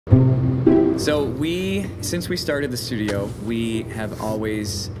So since we started the studio, we have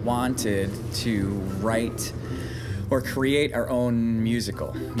always wanted to write or create our own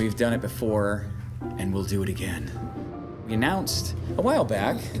musical. We've done it before, and we'll do it again. We announced a while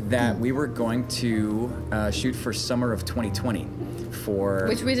back that we were going to shoot for summer of 2020 for...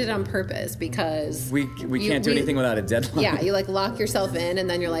 Which we did on purpose because... We can't do anything without a deadline. Yeah, you like lock yourself in and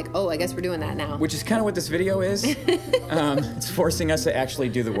then you're like, oh, I guess we're doing that now. Which is kind of what this video is. It's forcing us to actually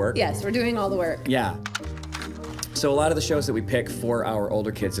do the work. Yes, we're doing all the work. Yeah. So a lot of the shows that we pick for our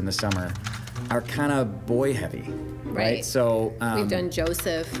older kids in the summer are kind of boy heavy. Right. So we've done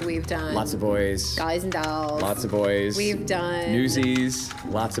Joseph. We've done lots of boys. Guys and Dolls. Lots of boys. We've done Newsies.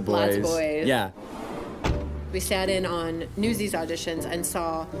 Lots of boys. Lots of boys. Yeah. We sat in on Newsies auditions and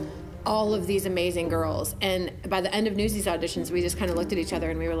saw all of these amazing girls. And by the end of Newsies auditions, we just kind of looked at each other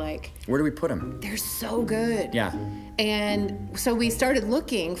and we were like, where do we put them? They're so good. Yeah. And so we started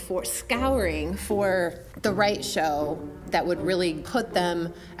scouring for the right show that would really put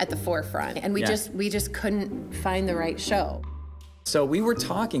them at the forefront. And we just couldn't find the right show. So we were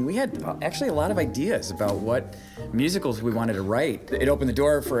talking, we had actually a lot of ideas about what musicals we wanted to write. It opened the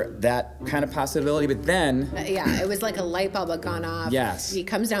door for that kind of possibility, but then... yeah, it was like a light bulb had gone off. Yes. He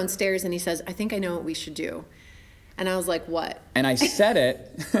comes downstairs and he says, I think I know what we should do. And I was like, what? And I said it,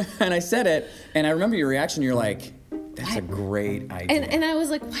 and I remember your reaction, you're like, that's a great idea. And I was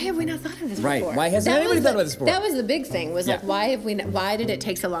like, why have we not thought of this before? Right, why hasn't anybody thought about this before? That was the big thing, was like, why did it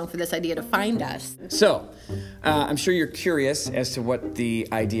take so long for this idea to find us? So, I'm sure you're curious as to what the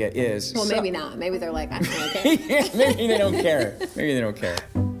idea is. Well, maybe not. Maybe they're like, I don't care. Yeah, maybe they don't care. Maybe they don't care.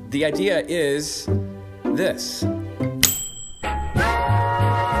 The idea is this.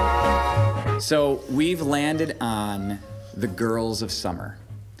 So, we've landed on The Girls of Summer.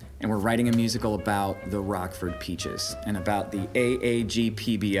 And we're writing a musical about the Rockford Peaches and about the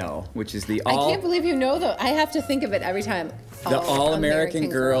AAGPBL, which is the I can't believe you know though. I have to think of it every time. The All-American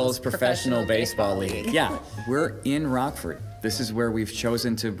Girls Professional Baseball League. Yeah, we're in Rockford. This is where we've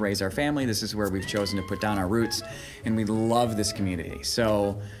chosen to raise our family. This is where we've chosen to put down our roots. And we love this community.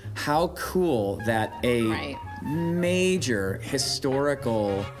 So how cool that a major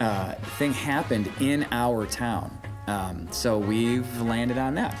historical thing happened in our town. So we've landed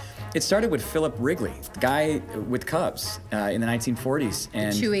on that. It started with Philip Wrigley, the guy with Cubs in the 1940s.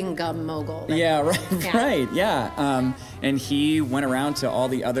 And chewing gum mogul. Yeah, right, and he went around to all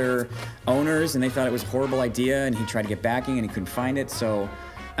the other owners and they thought it was a horrible idea and he tried to get backing and he couldn't find it. So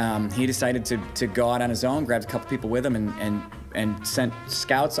he decided to go out on his own, grabbed a couple people with him and sent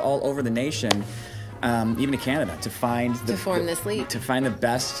scouts all over the nation, even to Canada, to form this league. To find the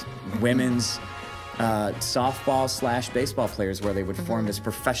best women's softball/baseball players, where they would form this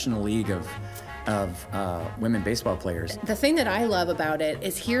professional league of women baseball players. The thing that I love about it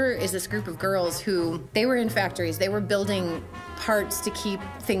is here is this group of girls who, they were in factories, they were building parts to keep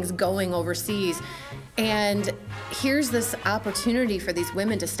things going overseas. And here's this opportunity for these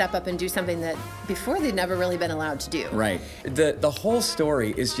women to step up and do something that before they'd never really been allowed to do. Right. The whole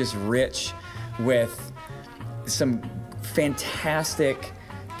story is just rich with some fantastic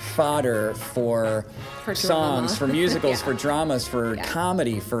fodder for songs, for musicals, for dramas, for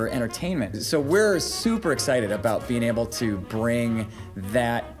comedy, for entertainment. So we're super excited about being able to bring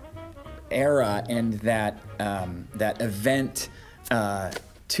that era and that event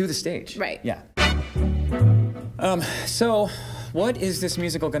to the stage. Right. Yeah. So what is this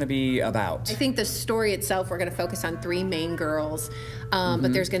musical going to be about? I think the story itself, we're going to focus on 3 main girls,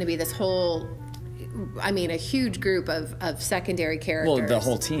 but there's going to be this whole, I mean, a huge group of secondary characters. Well, the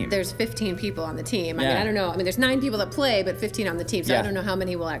whole team. There's 15 people on the team. I mean, I don't know. I mean, there's 9 people that play, but 15 on the team. So I don't know how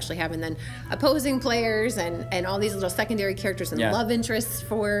many we'll actually have. And then opposing players and all these little secondary charters and love interests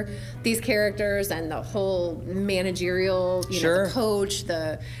for these characters and the whole managerial, you know, the coach,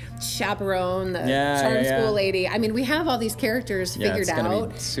 the chaperone, the charm school lady. I mean, we have all these characters figured out. It's gonna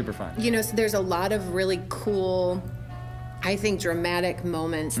be super fun. You know, so there's a lot of really cool, I think, dramatic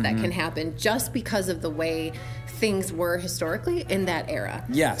moments that can happen just because of the way things were historically in that era.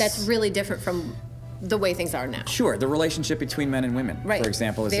 Yes. That's really different from the way things are now. Sure, the relationship between men and women, for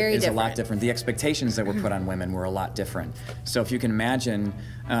example, is a lot different. The expectations that were put on women were a lot different. So if you can imagine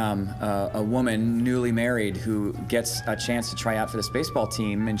a woman newly married who gets a chance to try out for this baseball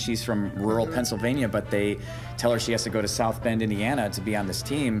team, and she's from rural Pennsylvania, but they tell her she has to go to South Bend, Indiana to be on this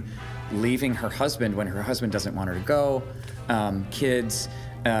team, leaving her husband when her husband doesn't want her to go, kids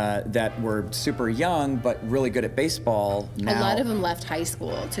that were super young but really good at baseball. Now, a lot of them left high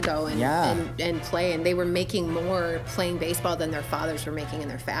school to go and play, and they were making more playing baseball than their fathers were making in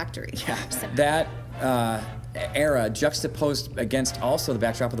their factory. Yeah, that era juxtaposed against also the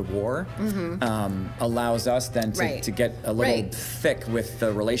backdrop of the war allows us then to get a little thick with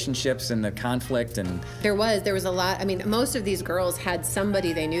the relationships and the conflict. And there was a lot. I mean, most of these girls had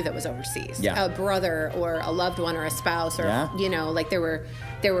somebody they knew that was overseas, a brother or a loved one or a spouse, or you know, like there were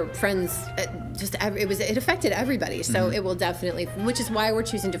friends. It affected everybody. So it will definitely, which is why we're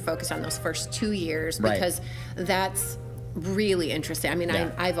choosing to focus on those first 2 years, because that's really interesting. I mean,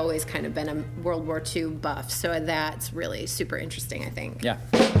 I've always kind of been a World War II buff, so that's really super interesting, I think. Yeah.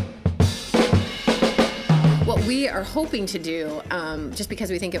 What we are hoping to do, just because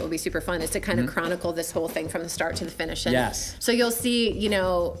we think it will be super fun, is to kind of chronicle this whole thing from the start to the finish. And so you'll see, you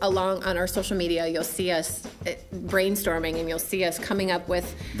know, along on our social media, you'll see us brainstorming, and you'll see us coming up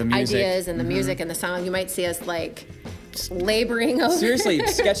with ideas and the music and the song. You might see us like laboring over seriously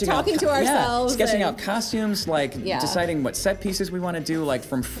sketching talking to ourselves, sketching out costumes, like deciding what set pieces we want to do, like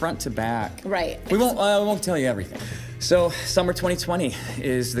from front to back. We won't tell you everything. So summer 2020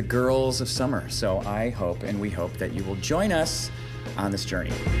 is the Girls of Summer. So I hope and we hope that you will join us on this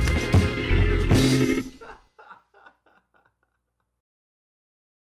journey.